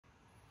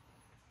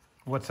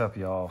What's up,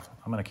 y'all?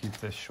 I'm gonna keep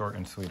this short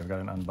and sweet. I've got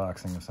an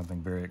unboxing of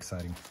something very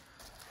exciting.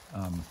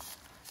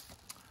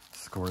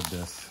 Scored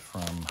this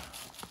from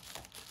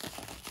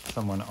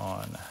someone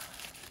on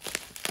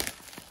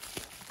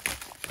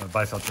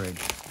Buy Sell Trade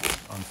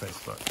on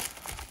Facebook.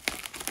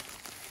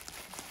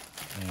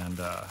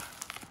 And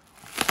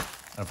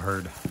I've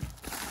heard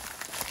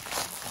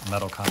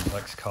Metal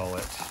Complex call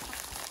it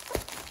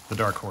the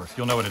Dark Horse.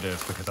 You'll know what it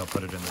is because I'll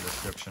put it in the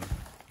description.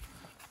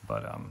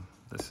 But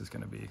this is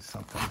gonna be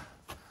something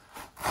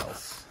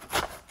else.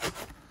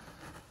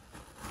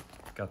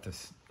 Got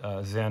this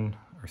Zen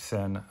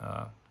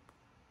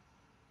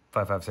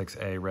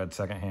 556A red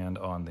secondhand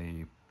on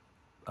the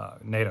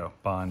NATO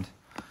bond.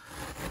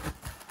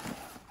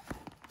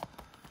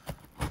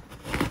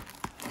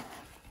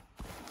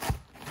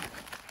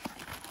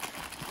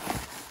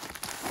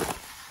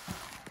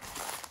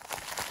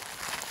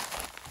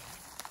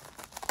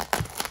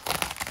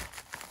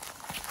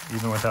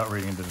 Even without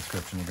reading the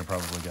description, you can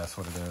probably guess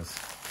what it is.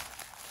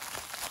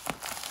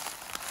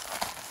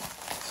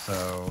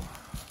 So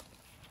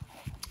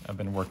I've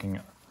been working,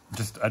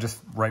 I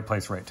just right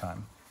place, right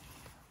time.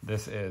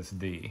 This is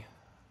the,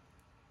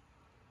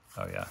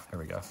 oh yeah, here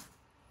we go.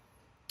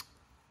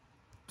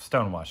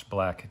 Stonewashed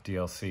Black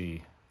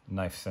DLC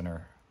Knife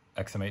Center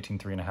XM18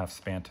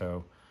 3.5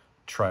 Spanto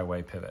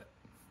tri-way pivot.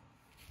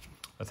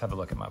 Let's have a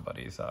look at my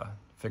buddy's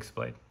fixed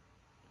blade.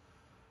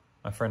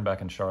 My friend back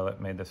in Charlotte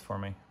made this for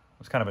me. It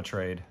was kind of a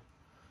trade.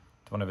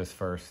 It's one of his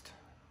first.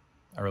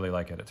 I really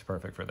like it. It's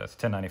perfect for this.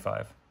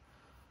 1095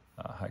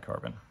 high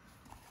carbon.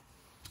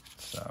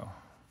 So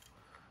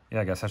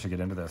yeah, I guess I should get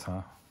into this,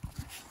 huh?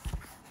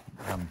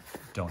 I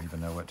don't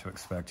even know what to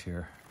expect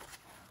here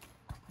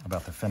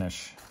about the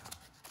finish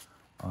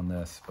on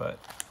this, but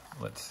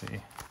let's see.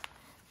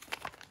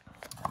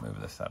 I'll move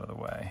this out of the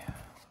way.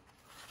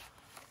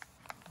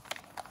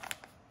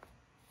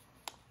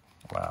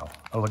 Wow.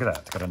 Oh, look at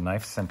that. It's got a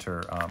knife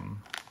center.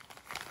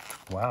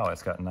 Wow,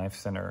 it's got knife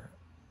center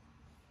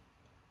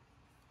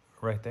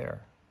right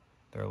there.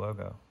 Their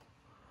logo.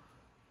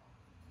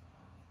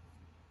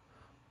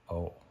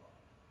 Oh.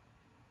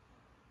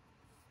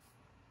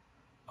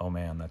 Oh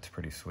man, that's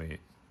pretty sweet.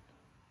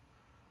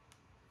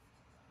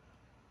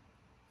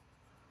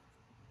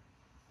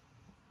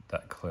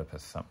 That clip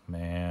is something,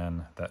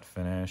 man, that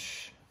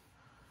finish.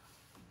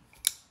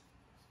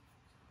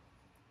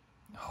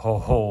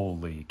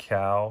 Holy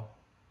cow.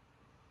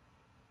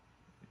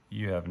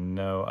 You have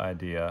no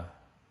idea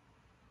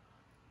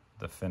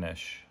the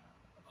finish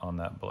on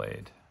that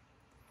blade.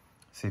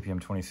 CPM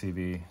 20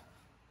 CV,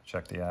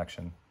 check the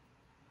action.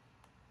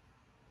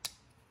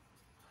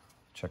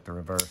 Check the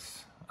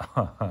reverse.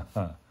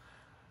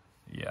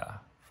 Yeah,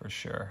 for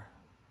sure.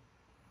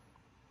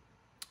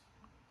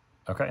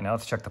 Okay, now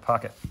let's check the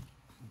pocket.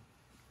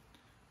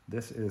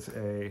 This is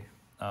a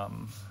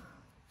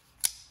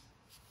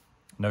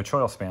no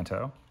choil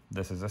Spanto.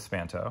 This is a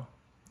Spanto.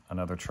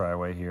 Another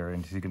tri-way here,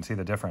 and you can see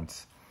the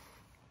difference.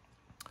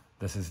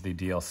 This is the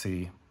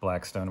DLC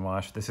black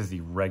stonewash. This is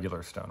the regular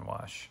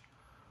stonewash.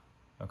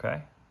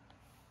 Okay?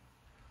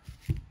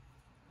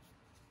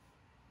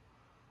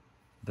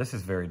 This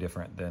is very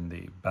different than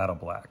the Battle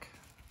Black.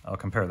 I'll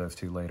compare those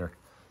two later.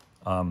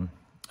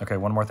 Okay,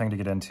 one more thing to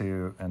get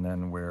into, and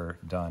then we're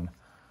done.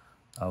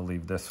 I'll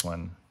leave this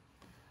one.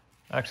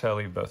 Actually, I'll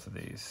leave both of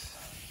these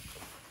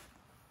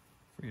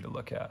for you to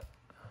look at.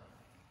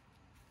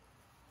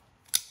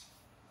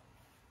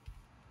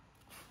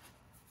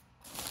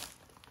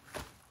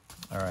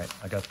 All right,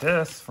 I got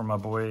this from my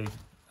boy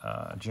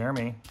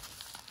Jeremy.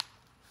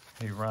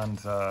 He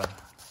runs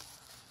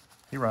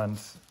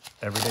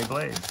Everyday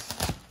Blades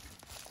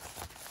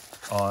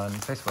on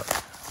Facebook.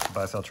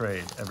 Buy, sell,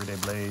 trade, Everyday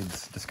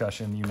Blades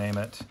discussion, you name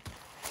it.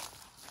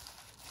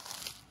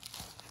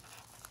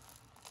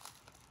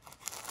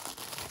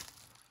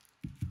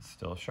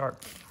 Still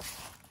sharp.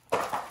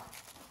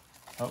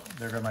 Oh,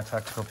 there go my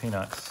tactical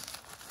peanuts.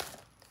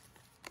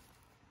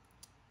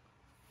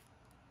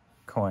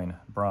 Coin,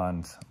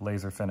 bronze,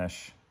 laser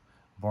finish,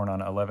 born on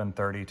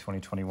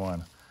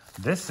 11/30/2021.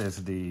 This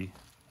is the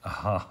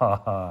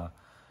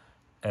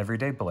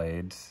Everyday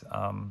Blades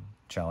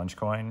challenge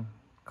coin,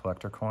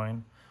 collector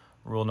coin.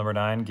 Rule number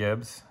 9,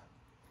 Gibbs.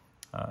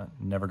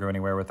 Never go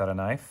anywhere without a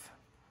knife.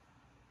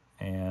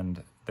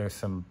 And there's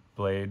some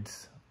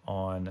blades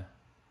on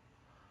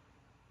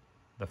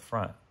the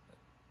front.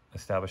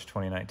 Established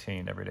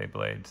 2019, Everyday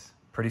Blades.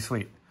 Pretty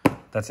sweet.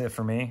 That's it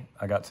for me.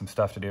 I got some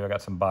stuff to do. I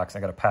got some boxing.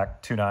 I got to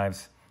pack 2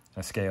 knives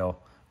and a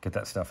scale, get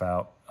that stuff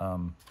out.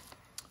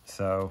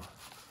 So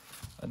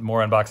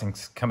more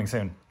unboxings coming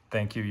soon.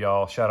 Thank you,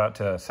 y'all. Shout out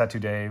to Satu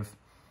Dave.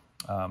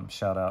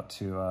 Shout out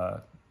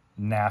to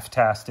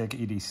Naftastic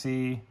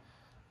EDC,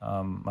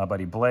 my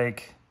buddy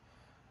Blake,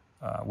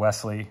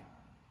 Wesley,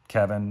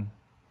 Kevin.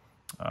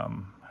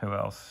 Who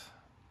else?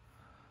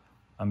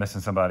 I'm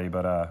missing somebody,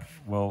 but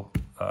we'll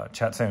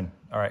chat soon.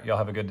 All right, y'all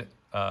have a good,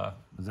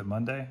 is it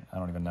Monday? I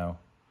don't even know.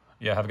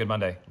 Yeah, have a good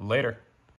Monday. Later.